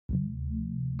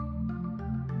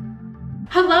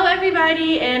Hello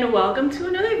everybody and welcome to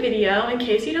another video. In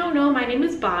case you don't know, my name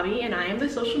is Bobby and I am the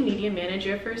social media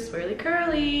manager for Swirly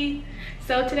Curly.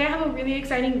 So today I have a really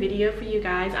exciting video for you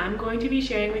guys. I'm going to be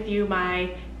sharing with you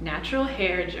my natural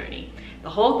hair journey. The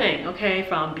whole thing, okay,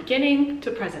 from beginning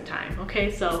to present time. Okay,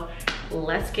 so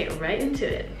let's get right into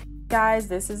it. Guys,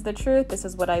 this is the truth. This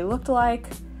is what I looked like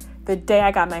the day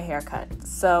I got my hair cut.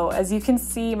 So as you can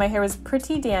see, my hair was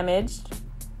pretty damaged.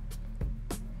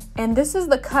 And this is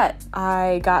the cut.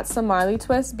 I got some Marley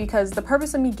twists because the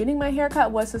purpose of me getting my hair cut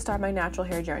was to start my natural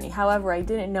hair journey. However, I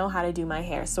didn't know how to do my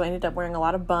hair, so I ended up wearing a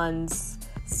lot of buns.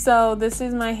 So this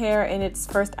is my hair in its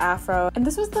first afro. And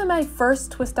this was my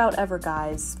first twist out ever,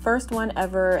 guys. First one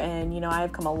ever, and you know, I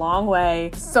have come a long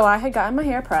way. So I had gotten my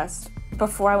hair pressed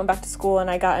before I went back to school and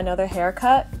I got another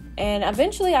haircut. And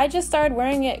eventually I just started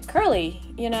wearing it curly.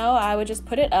 You know, I would just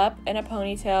put it up in a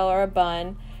ponytail or a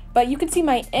bun. But you can see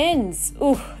my ends.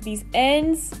 Ooh, these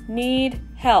ends need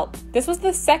help. This was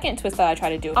the second twist that I tried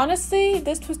to do. Honestly,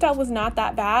 this twist out was not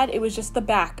that bad. It was just the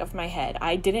back of my head.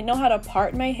 I didn't know how to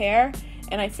part my hair,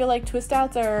 and I feel like twist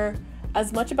outs are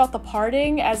as much about the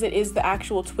parting as it is the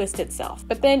actual twist itself.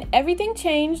 But then everything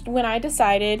changed when I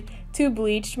decided to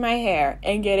bleach my hair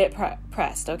and get it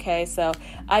pressed, okay? So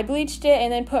I bleached it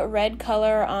and then put red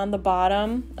color on the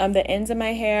bottom, the ends of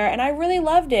my hair, and I really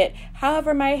loved it.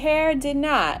 However, my hair did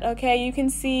not, okay? You can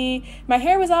see my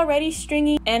hair was already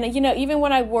stringy, and you know, even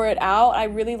when I wore it out, I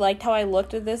really liked how I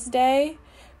looked this day.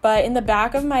 But in the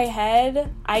back of my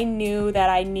head, I knew that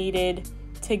I needed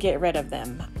to get rid of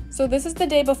them. So this is the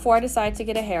day before I decided to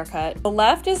get a haircut. The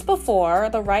left is before,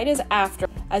 the right is after.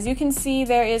 As you can see,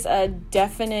 there is a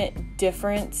definite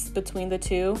difference between the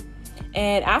two.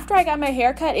 And after I got my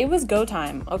haircut, it was go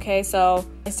time, okay? So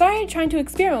I started trying to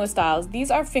experiment with styles. These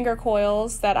are finger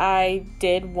coils that I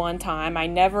did one time. I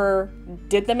never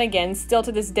did them again. Still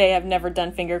to this day, I've never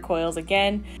done finger coils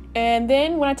again. And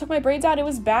then when I took my braids out, it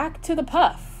was back to the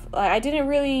puff. I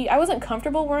wasn't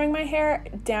comfortable wearing my hair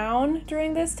down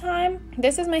during this time.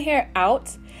 This is my hair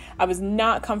out. I was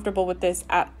not comfortable with this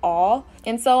at all.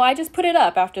 And so I just put it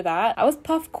up after that. I was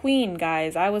puff queen,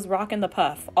 guys. I was rocking the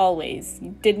puff, always.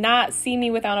 You did not see me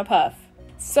without a puff.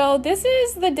 So this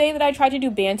is the day that I tried to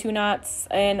do Bantu knots,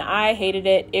 and I hated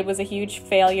it. It was a huge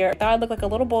failure. I thought I'd look like a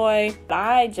little boy, but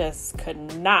I just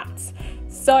could not.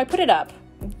 So I put it up.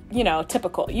 You know,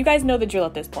 typical. You guys know the drill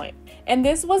at this point. And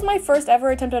this was my first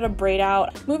ever attempt at a braid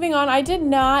out. Moving on, I did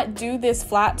not do this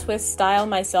flat twist style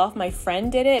myself. My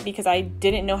friend did it because I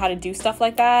didn't know how to do stuff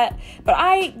like that. But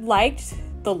I liked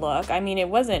the look. I mean, it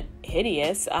wasn't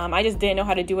hideous. I just didn't know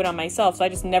how to do it on myself, so I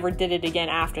just never did it again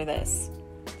after this.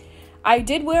 I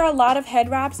did wear a lot of head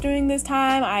wraps during this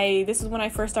time. This is when I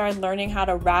first started learning how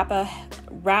to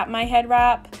wrap my head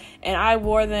wrap, and I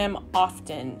wore them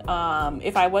often.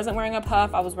 If I wasn't wearing a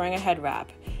puff, I was wearing a head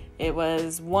wrap. It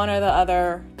was one or the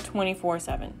other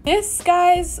 24/7. This,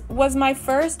 guys, was my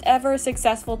first ever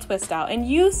successful twist out, and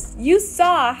you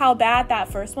saw how bad that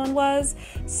first one was.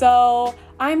 So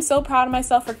I'm so proud of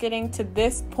myself for getting to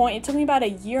this point. It took me about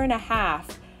 1.5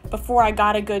 years before I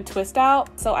got a good twist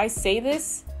out. So I say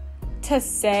this to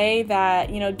say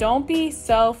that, you know, don't be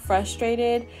so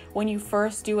frustrated when you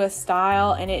first do a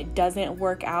style and it doesn't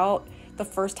work out the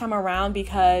first time around,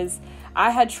 because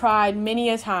I had tried many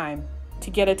a time to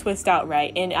get a twist out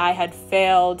right, and I had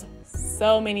failed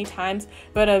so many times,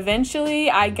 but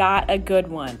eventually I got a good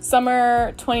one.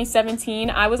 Summer 2017,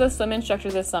 I was a swim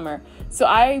instructor this summer, so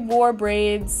I wore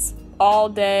braids all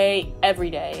day,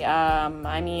 every day.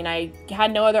 I mean, I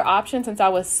had no other option since I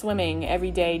was swimming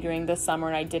every day during the summer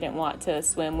and I didn't want to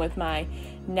swim with my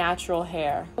natural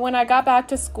hair. When I got back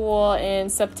to school in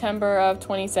September of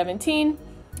 2017,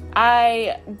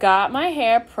 I got my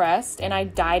hair pressed and I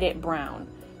dyed it brown.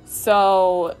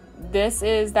 So this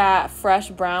is that fresh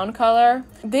brown color.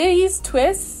 These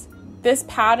twists, this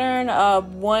pattern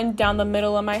of one down the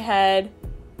middle of my head,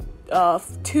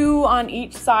 2 on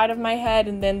each side of my head,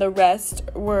 and then the rest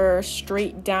were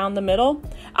straight down the middle.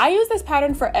 I use this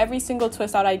pattern for every single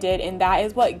twist out I did, and that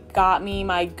is what got me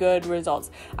my good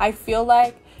results. I feel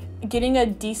like getting a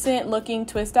decent looking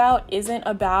twist out isn't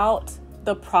about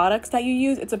the products that you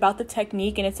use. It's about the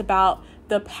technique, and it's about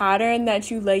the pattern that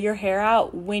you lay your hair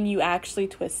out when you actually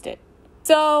twist it.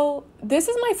 So this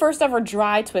is my first ever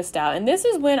dry twist out, and this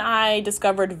is when I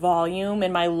discovered volume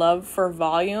and my love for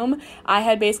volume. I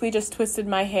had basically just twisted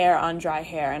my hair on dry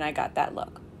hair and I got that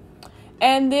look.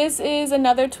 And this is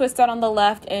another twist out on the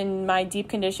left and my deep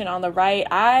condition on the right.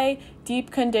 I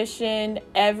deep conditioned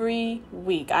every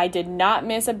week. I did not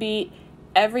miss a beat.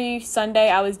 Every Sunday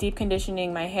I was deep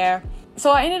conditioning my hair. So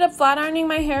I ended up flat ironing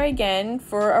my hair again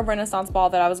for a Renaissance ball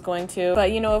that I was going to. But,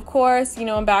 of course,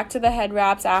 I'm back to the head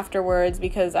wraps afterwards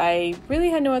because I really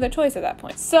had no other choice at that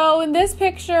point. So in this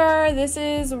picture, this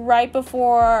is right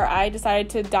before I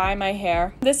decided to dye my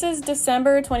hair. This is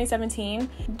December 2017.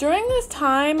 During this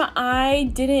time, I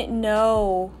didn't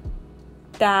know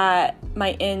that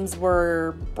my ends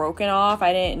were broken off.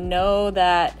 I didn't know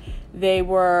that they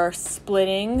were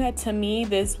splitting. To me,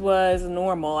 this was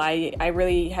normal. I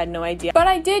really had no idea. But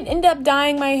I did end up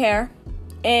dyeing my hair,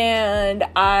 and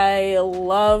I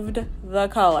loved the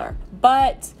color.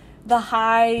 But the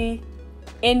high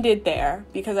ended there,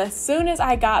 because as soon as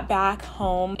I got back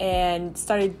home and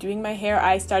started doing my hair,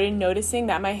 I started noticing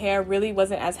that my hair really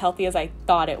wasn't as healthy as I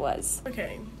thought it was.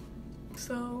 Okay,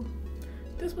 so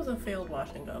this was a failed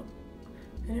wash and go.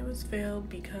 And it was failed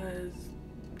because,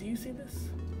 do you see this?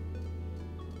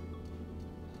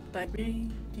 Like, really,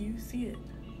 do you see it?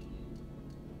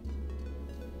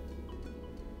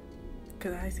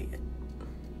 Because I see it.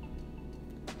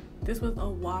 This was a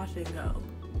wash and go.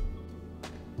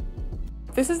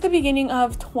 This is the beginning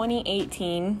of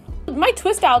 2018. My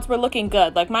twist outs were looking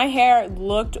good. Like, my hair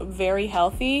looked very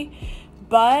healthy,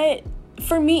 but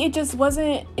for me, it just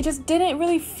didn't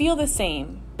really feel the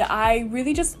same. I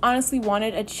really just honestly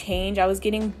wanted a change. I was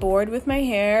getting bored with my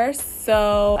hair,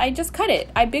 so I just cut it.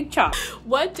 I big chopped.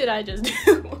 What did I just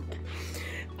do?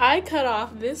 I cut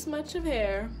off this much of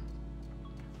hair,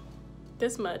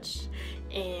 this much,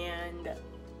 and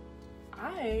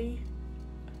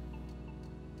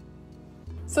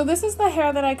so this is the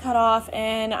hair that I cut off,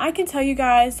 and I can tell you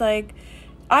guys, like,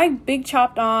 I big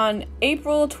chopped on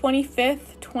April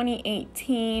 25th,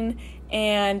 2018.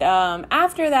 And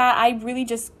after that, I really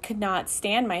just could not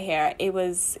stand my hair. It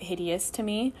was hideous to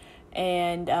me.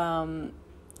 And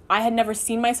I had never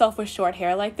seen myself with short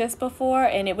hair like this before.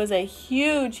 And it was a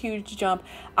huge, huge jump.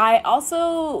 I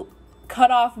also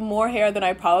cut off more hair than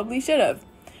I probably should have.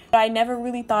 I never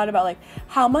really thought about, like,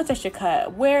 how much I should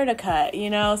cut, where to cut,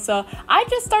 So I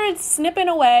just started snipping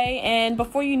away. And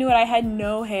before you knew it, I had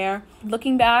no hair.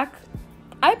 Looking back,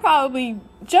 I probably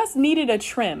just needed a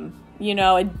trim.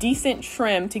 A decent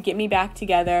trim to get me back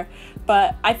together.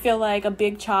 But I feel like a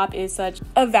big chop is such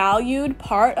a valued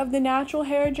part of the natural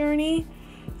hair journey.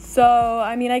 So,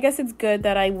 I mean, I guess it's good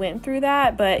that I went through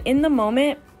that. But in the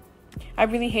moment, I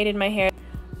really hated my hair.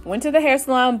 Went to the hair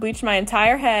salon, bleached my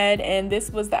entire head, and this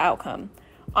was the outcome.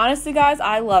 Honestly, guys,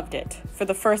 I loved it. For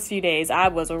the first few days, I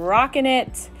was rocking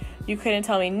it. You couldn't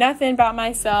tell me nothing about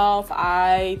myself.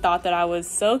 I thought that I was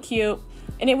so cute.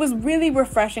 And it was really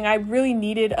refreshing. I really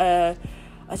needed a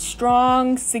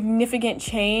strong, significant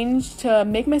change to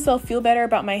make myself feel better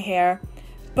about my hair.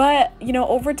 But,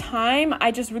 over time,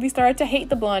 I just really started to hate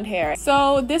the blonde hair.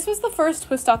 So this was the first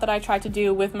twist out that I tried to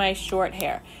do with my short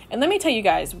hair. And let me tell you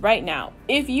guys right now,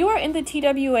 if you are in the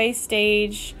TWA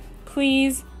stage,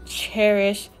 please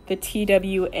cherish the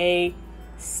TWA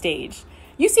stage.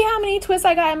 You see how many twists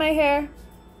I got in my hair?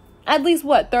 At least,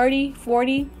 30,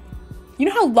 40? You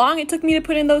know how long it took me to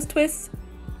put in those twists?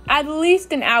 At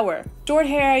least an hour. Short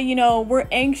hair, we're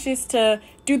anxious to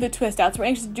do the twist outs. We're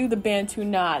anxious to do the Bantu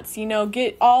knots,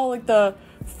 get all like the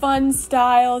fun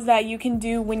styles that you can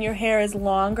do when your hair is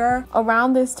longer.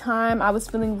 Around this time, I was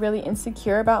feeling really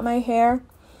insecure about my hair.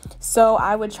 So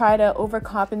I would try to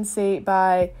overcompensate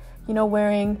by,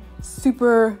 wearing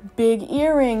super big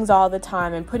earrings all the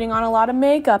time and putting on a lot of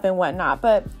makeup and whatnot.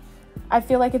 But I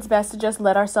feel like it's best to just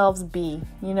let ourselves be,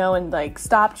 and like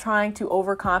stop trying to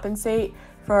overcompensate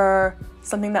for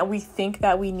something that we think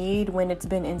that we need when it's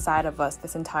been inside of us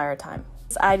this entire time.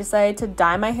 I decided to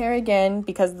dye my hair again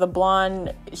because the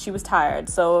blonde, she was tired.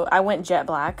 So I went jet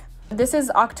black. This is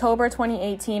October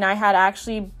 2018. I had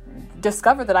actually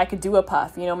discovered that I could do a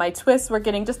puff. My twists were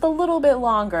getting just a little bit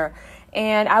longer,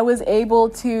 and I was able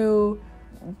to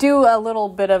do a little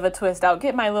bit of a twist out,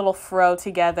 get my little fro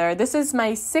together. This is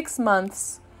my 6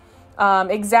 months.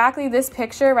 Exactly this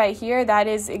picture right here, that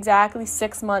is exactly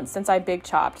 6 months since I big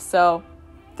chopped. So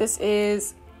this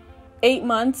is 8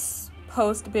 months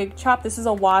post big chop. This is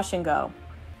a wash and go.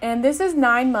 And this is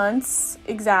 9 months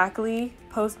exactly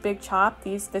post big chop.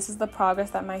 This is the progress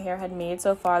that my hair had made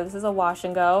so far. This is a wash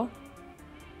and go.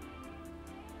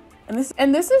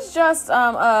 And this is just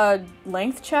a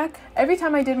length check. Every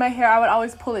time I did my hair, I would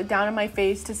always pull it down in my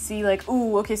face to see like,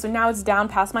 ooh, okay, so now it's down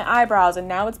past my eyebrows, and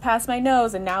now it's past my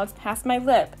nose, and now it's past my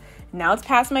lip, now it's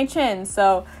past my chin.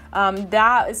 So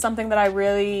that is something that I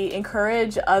really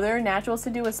encourage other naturals to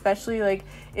do, especially like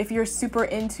if you're super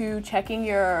into checking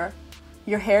your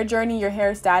hair journey, your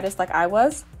hair status like I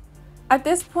was. At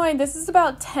this point, this is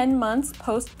about 10 months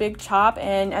post big chop,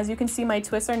 and as you can see, my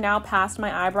twists are now past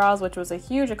my eyebrows, which was a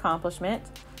huge accomplishment.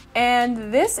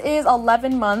 And this is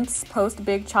 11 months post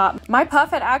big chop. My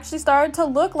puff had actually started to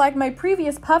look like my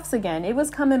previous puffs again. It was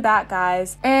coming back,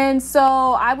 guys. And so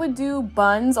I would do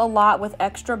buns a lot with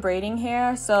extra braiding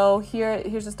hair. So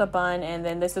here's just a bun, and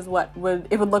then this is what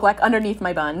it would look like underneath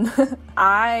my bun.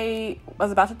 I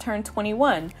was about to turn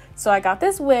 21, so I got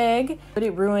this wig, but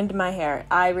it ruined my hair.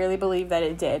 I really believe that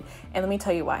it did, and let me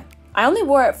tell you why. I only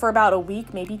wore it for about a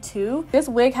week, maybe 2. This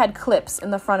wig had clips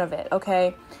in the front of it,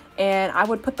 okay? And I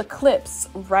would put the clips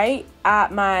right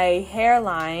at my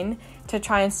hairline to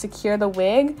try and secure the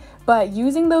wig, but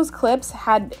using those clips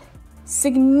had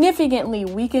significantly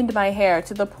weakened my hair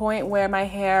to the point where my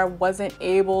hair wasn't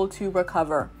able to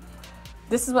recover.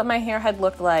 This is what my hair had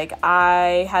looked like.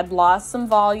 I had lost some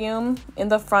volume in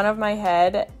the front of my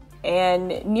head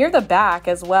and near the back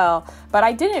as well, but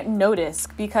I didn't notice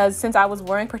because since I was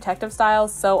wearing protective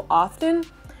styles so often,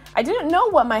 I didn't know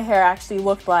what my hair actually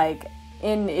looked like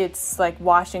in its like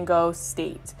wash and go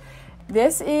state.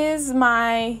 This is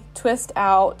my twist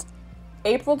out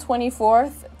April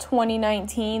 24th,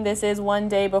 2019. This is one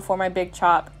day before my big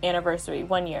chop anniversary,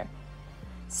 1 year.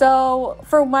 So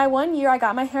for my 1 year, I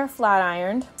got my hair flat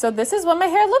ironed. So this is what my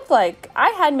hair looked like. I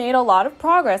had made a lot of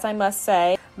progress, I must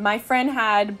say. My friend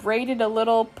had braided a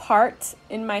little part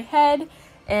in my head,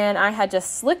 and I had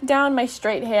just slicked down my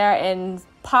straight hair and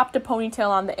popped a ponytail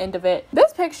on the end of it.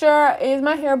 This picture is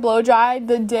my hair blow dried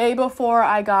the day before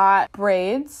I got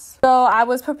braids. So I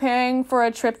was preparing for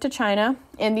a trip to China,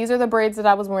 and these are the braids that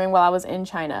I was wearing while I was in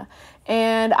China.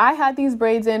 And I had these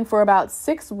braids in for about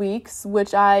 6 weeks,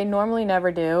 which I normally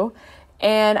never do.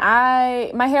 And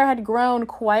my hair had grown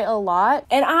quite a lot,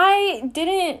 and I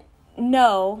didn't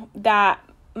know that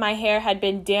my hair had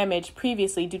been damaged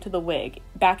previously due to the wig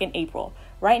back in April.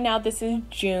 Right now, this is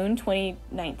June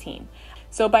 2019.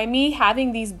 So by me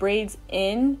having these braids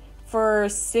in for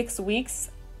 6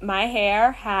 weeks, my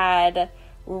hair had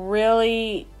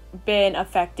really been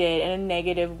affected in a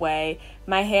negative way.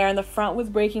 My hair in the front was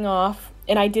breaking off,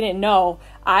 and I didn't know.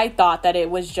 I thought that it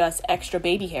was just extra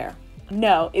baby hair.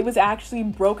 No, it was actually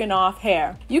broken off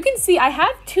hair. You can see I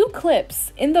have 2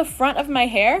 clips in the front of my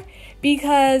hair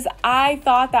because I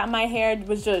thought that my hair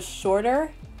was just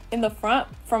shorter in the front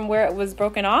from where it was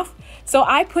broken off. So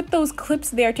I put those clips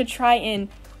there to try and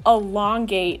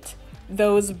elongate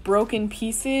those broken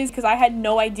pieces because I had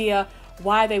no idea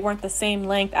why they weren't the same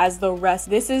length as the rest.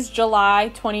 This is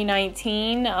July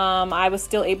 2019. I was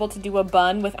still able to do a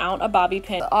bun without a bobby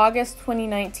pin. August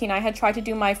 2019, I had tried to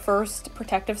do my first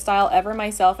protective style ever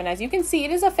myself, and as you can see,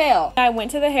 it is a fail. I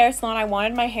went to the hair salon. I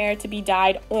wanted my hair to be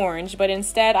dyed orange, but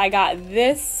instead I got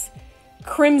this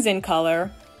crimson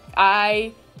color.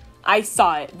 I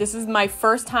saw it. This is my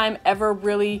first time ever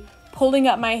really pulling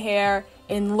up my hair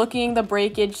and looking the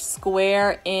breakage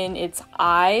square in its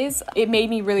eyes. It made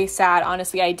me really sad.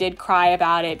 Honestly, I did cry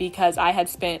about it because I had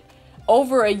spent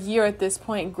over a year at this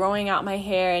point growing out my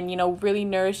hair and, really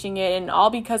nourishing it, and all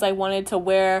because I wanted to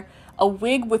wear a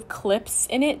wig with clips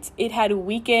in it. It had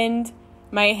weakened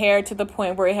my hair to the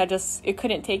point where it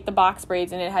couldn't take the box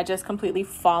braids, and it had just completely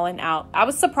fallen out. I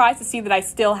was surprised to see that I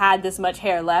still had this much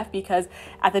hair left because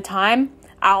at the time,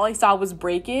 all I saw was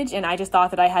breakage, and I just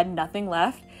thought that I had nothing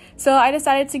left. So I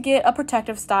decided to get a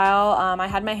protective style. I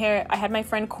had my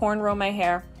friend cornrow my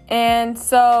hair. And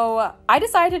so I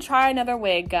decided to try another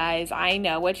wig, guys. I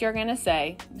know what you're gonna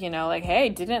say. Like, hey,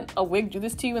 didn't a wig do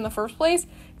this to you in the first place?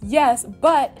 Yes,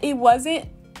 but it wasn't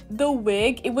the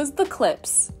wig, it was the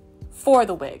clips for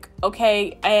the wig,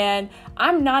 okay? And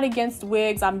I'm not against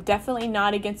wigs. I'm definitely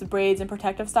not against braids and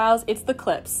protective styles. It's the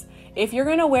clips. If you're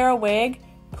gonna wear a wig,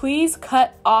 please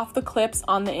cut off the clips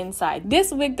on the inside.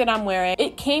 This wig that I'm wearing,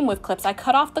 it came with clips. I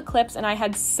cut off the clips and I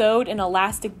had sewed an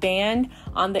elastic band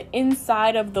on the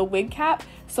inside of the wig cap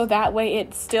so that way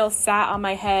it still sat on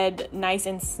my head nice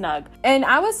and snug. And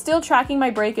I was still tracking my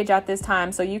breakage at this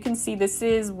time, so you can see this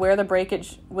is where the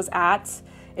breakage was at.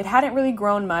 It hadn't really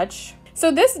grown much.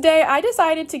 So this day I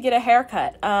decided to get a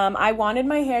haircut. I wanted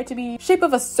my hair to be shape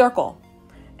of a circle,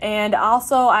 and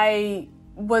also I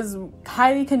was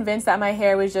highly convinced that my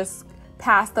hair was just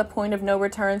past the point of no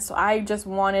return, so I just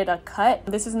wanted a cut.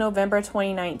 This is November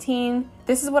 2019.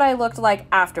 This is what I looked like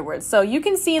afterwards. So you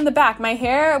can see in the back, my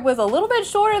hair was a little bit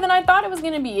shorter than I thought it was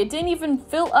gonna be. It didn't even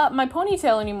fill up my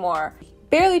ponytail anymore.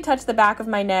 Barely touched the back of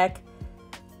my neck,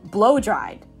 blow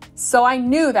dried. So I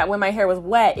knew that when my hair was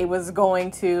wet, it was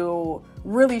going to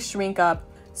really shrink up.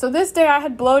 So this day I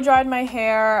had blow dried my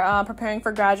hair, preparing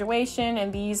for graduation,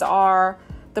 and these are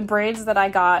the braids that I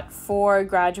got for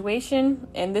graduation,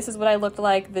 and this is what I looked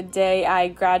like the day I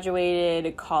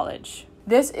graduated college.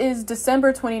 This is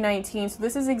December 2019, so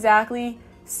this is exactly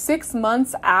 6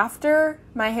 months after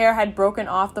my hair had broken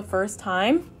off the first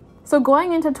time. So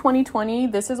going into 2020,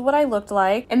 this is what I looked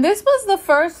like. And this was the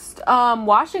first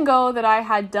wash and go that I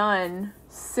had done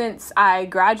since I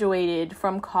graduated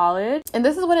from college. And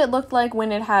this is what it looked like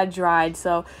when it had dried.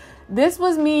 So this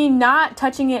was me not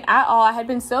touching it at all. I had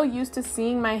been so used to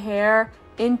seeing my hair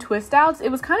in twist outs. It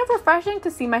was kind of refreshing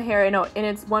to see my hair in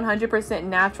its 100%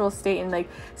 natural state and like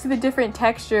see the different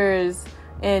textures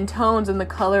and tones and the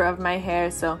color of my hair.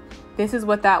 So this is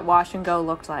what that wash and go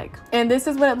looked like. And this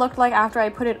is what it looked like after I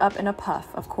put it up in a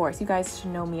puff. Of course, you guys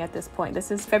should know me at this point.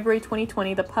 This is February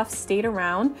 2020. The puff stayed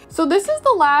around. So this is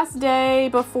the last day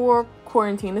before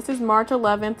quarantine. This is March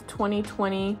 11th,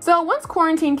 2020. So once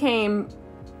quarantine came,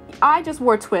 I just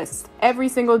wore twists. Every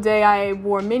single day I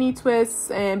wore mini twists,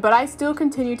 but I still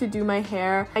continued to do my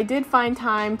hair. I did find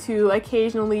time to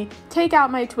occasionally take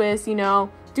out my twists, you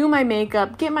know, do my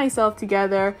makeup, get myself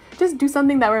together, just do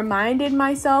something that reminded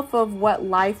myself of what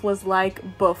life was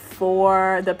like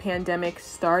before the pandemic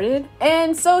started.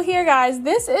 And so here, guys,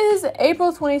 this is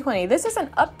April 2020. This is an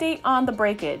update on the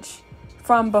breakage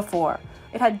from before.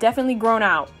 It had definitely grown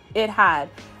out. It had.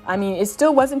 I mean, it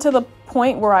still wasn't to the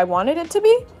point where I wanted it to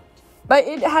be, but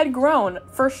it had grown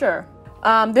for sure.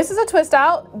 This is a twist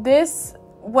out. This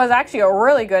was actually a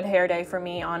really good hair day for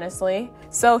me, honestly.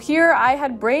 So here I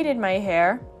had braided my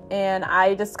hair and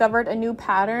I discovered a new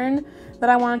pattern that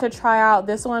I wanted to try out.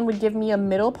 This one would give me a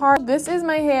middle part. This is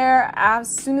my hair as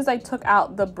soon as I took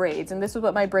out the braids, and this is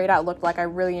what my braid out looked like. I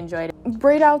really enjoyed it.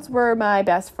 Braid outs were my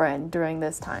best friend during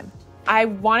this time. I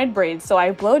wanted braids, so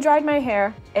I blow dried my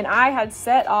hair and I had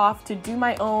set off to do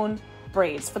my own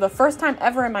braids for the first time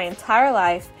ever in my entire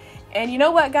life. And you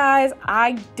know what, guys?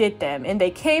 I did them and they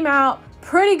came out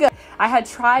pretty good. I had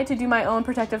tried to do my own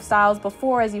protective styles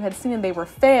before, as you had seen, and they were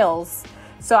fails.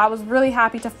 So I was really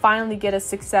happy to finally get a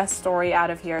success story out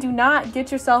of here. Do not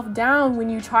get yourself down when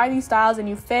you try these styles and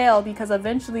you fail, because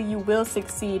eventually you will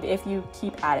succeed if you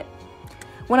keep at it.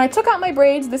 When I took out my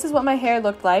braids, this is what my hair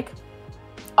looked like.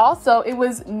 Also, it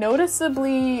was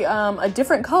noticeably a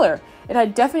different color. It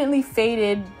had definitely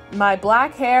faded. My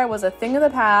black hair was a thing of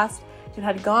the past. It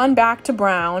had gone back to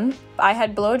brown. I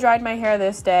had blow dried my hair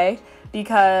this day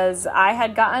because I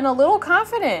had gotten a little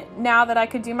confident now that I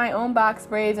could do my own box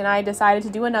braids, and I decided to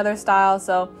do another style.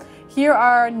 So here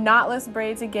are knotless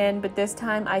braids again, but this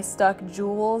time I stuck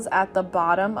jewels at the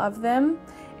bottom of them.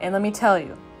 And let me tell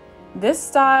you, this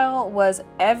style was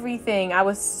everything. I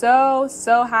was so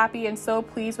happy and so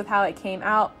pleased with how it came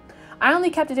out. I only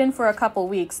kept it in for a couple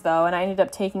weeks though, and I ended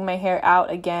up taking my hair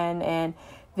out again, and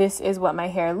this is what my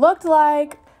hair looked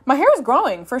like. My hair was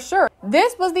growing for sure.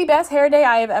 This was the best hair day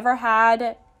I have ever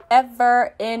had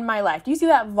ever in my life. Do you see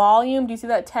that volume? Do you see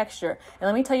that texture? And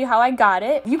let me tell you how I got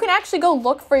it. You can actually go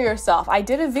look for yourself. I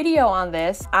did a video on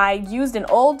this. I used an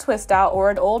old twist out or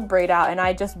an old braid out, and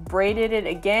I just braided it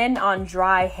again on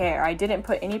dry hair. I didn't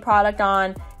put any product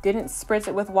on, didn't spritz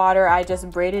it with water. I just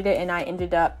braided it and I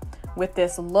ended up with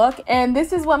this look. And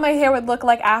this is what my hair would look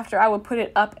like after I would put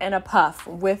it up in a puff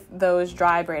with those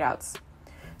dry braid outs.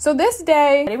 So this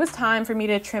day, it was time for me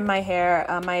to trim my hair.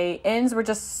 My ends were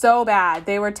just so bad.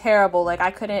 They were terrible. Like, I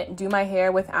couldn't do my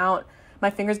hair without my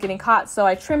fingers getting caught. So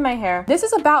I trimmed my hair. This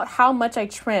is about how much I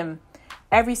trim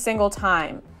every single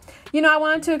time. You know, I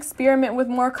wanted to experiment with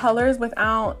more colors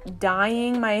without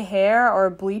dyeing my hair or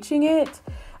bleaching it.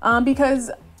 Because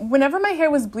whenever my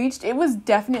hair was bleached, it was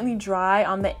definitely dry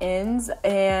on the ends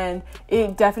and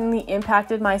it definitely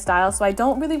impacted my style. So I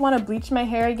don't really want to bleach my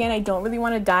hair again. I don't really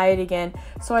want to dye it again.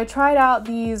 So I tried out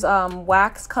these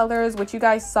wax colors, which you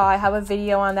guys saw. I have a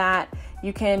video on that.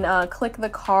 You can click the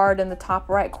card in the top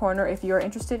right corner if you're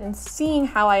interested in seeing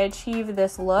how I achieved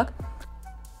this look.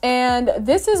 And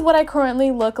this is what I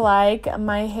currently look like.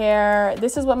 My hair,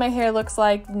 this is what my hair looks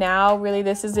like now. Really,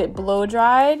 this is it blow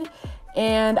dried.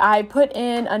 And I put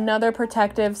in another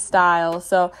protective style.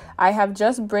 So I have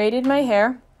just braided my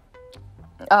hair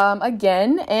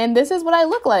again, and this is what I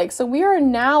look like. So we are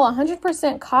now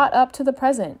 100% caught up to the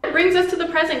present. It brings us to the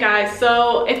present, guys.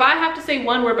 So if I have to say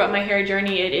one word about my hair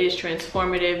journey, it is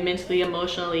transformative, mentally,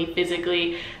 emotionally,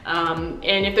 physically.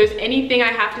 And if there's anything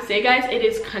I have to say, guys, it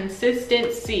is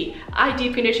consistency. I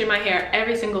deep condition my hair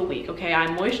every single week, okay? I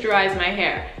moisturize my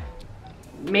hair.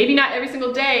 Maybe not every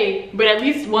single day, but at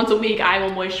least once a week I will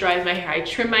moisturize my hair. I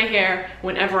trim my hair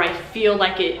whenever I feel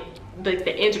like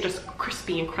the ends are just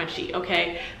crispy and crunchy,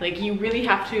 okay? Like, you really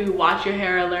have to watch your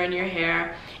hair, learn your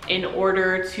hair in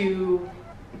order to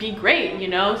be great, you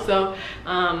know? So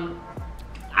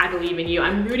I believe in you.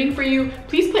 I'm rooting for you.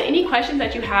 Please put any questions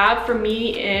that you have for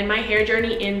me and my hair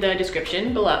journey in the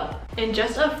description below. And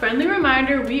just a friendly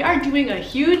reminder, we are doing a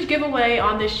huge giveaway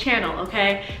on this channel,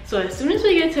 okay? So as soon as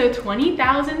we get to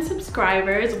 20,000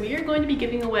 subscribers, we are going to be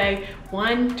giving away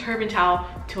one turban towel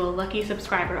to a lucky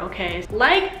subscriber, okay?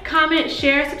 Like, comment,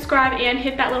 share, subscribe, and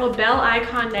hit that little bell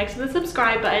icon next to the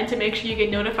subscribe button to make sure you get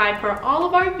notified for all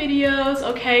of our videos,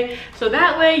 okay? So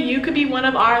that way you could be one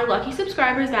of our lucky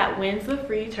subscribers that wins the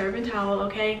free turban towel,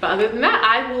 okay? But other than that,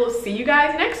 I will see you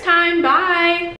guys next time. Bye!